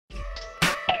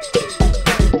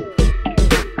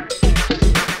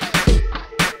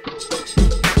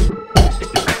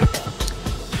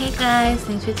Guys,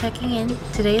 thanks for checking in.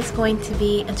 Today is going to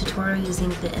be a tutorial using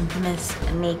the infamous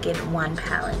Naked One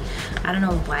palette. I don't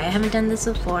know why I haven't done this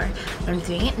before, but I'm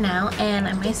doing it now, and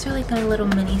I might start like a little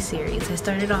mini series. I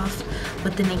started off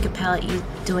with the Naked palette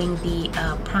doing the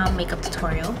prom makeup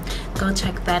tutorial. Go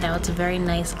check that out. It's a very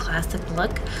nice classic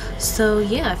look. So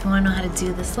yeah, if you want to know how to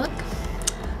do this look,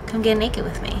 come get naked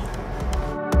with me.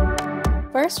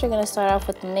 First, we're going to start off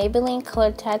with the Maybelline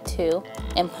Color Tattoo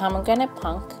in Pomegranate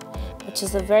Punk, which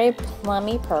is a very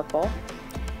plummy purple.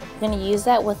 We're going to use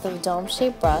that with a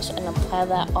dome-shaped brush and apply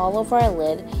that all over our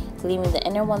lid, leaving the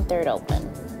inner 1/3 open.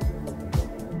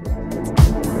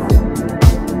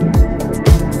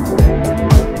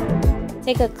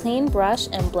 Take a clean brush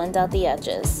and blend out the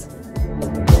edges.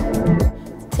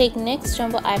 Take NYX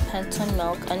Jumbo Eye Pencil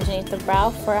Milk underneath the brow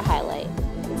for a highlight.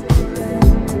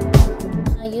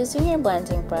 Now, using your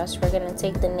blending brush, we're going to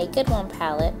take the Naked One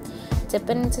palette, dip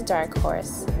it into Dark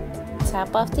Horse,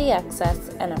 tap off the excess,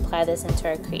 and apply this into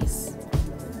our crease.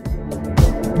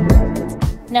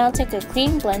 Now take a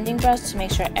clean blending brush to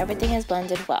make sure everything is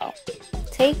blended well.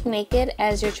 Take Naked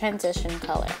as your transition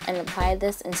color and apply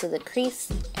this into the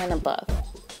crease and above.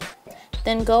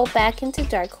 Then go back into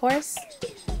Dark Horse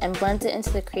and blend it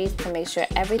into the crease to make sure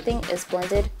everything is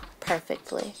blended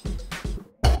perfectly.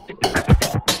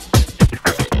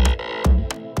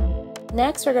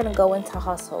 Next, we're going to go into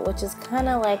Hustle, which is kind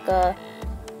of like a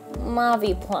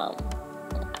mauve plum.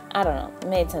 I don't know, it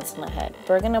made sense in my head.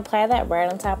 We're going to apply that right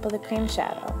on top of the cream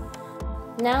shadow.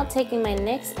 Now, taking my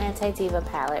NYX Anti-Diva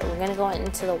palette, we're going to go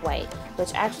into the white,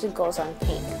 which actually goes on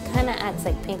pink. Kind of acts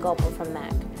like Pink Opal from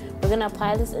MAC. We're going to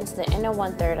apply this into the inner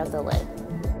 1/3 of the lid.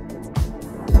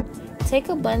 Take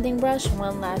a blending brush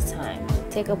one last time.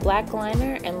 Take a black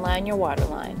liner and line your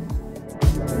waterline.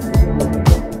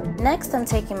 Next, I'm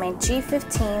taking my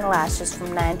G15 lashes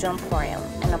from Nigel Emporium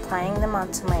and applying them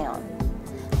onto my own.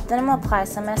 Then I'm going to apply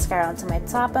some mascara onto my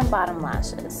top and bottom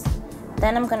lashes.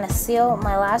 Then I'm going to seal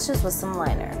my lashes with some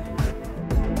liner.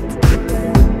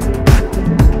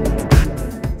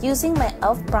 Using my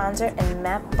e.l.f. bronzer in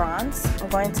Matte Bronze, I'm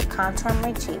going to contour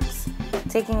my cheeks,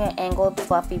 taking an angled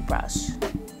fluffy brush.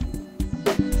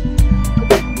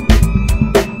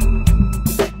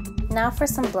 Now for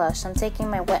some blush, I'm taking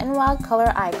my Wet n Wild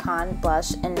Color Icon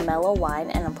blush in Mellow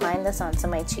Wine and applying this onto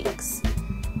my cheeks.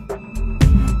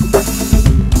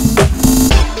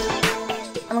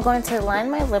 I'm going to line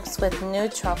my lips with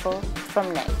Nude Truffle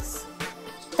from NYX.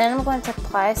 Then I'm going to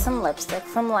apply some lipstick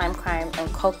from Lime Crime in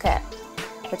Coquette,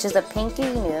 which is a pinky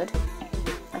nude.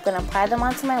 I'm going to apply them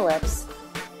onto my lips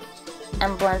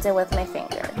and blend it with my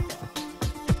finger.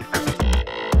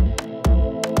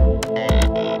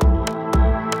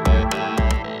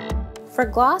 For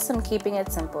gloss, I'm keeping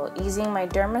it simple. Using my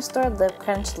Dermastore Lip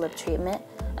Crunch lip treatment,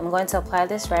 I'm going to apply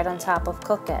this right on top of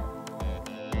Coquette.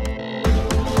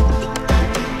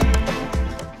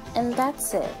 And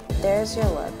that's it. There's your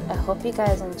look. I hope you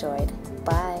guys enjoyed.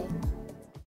 Bye!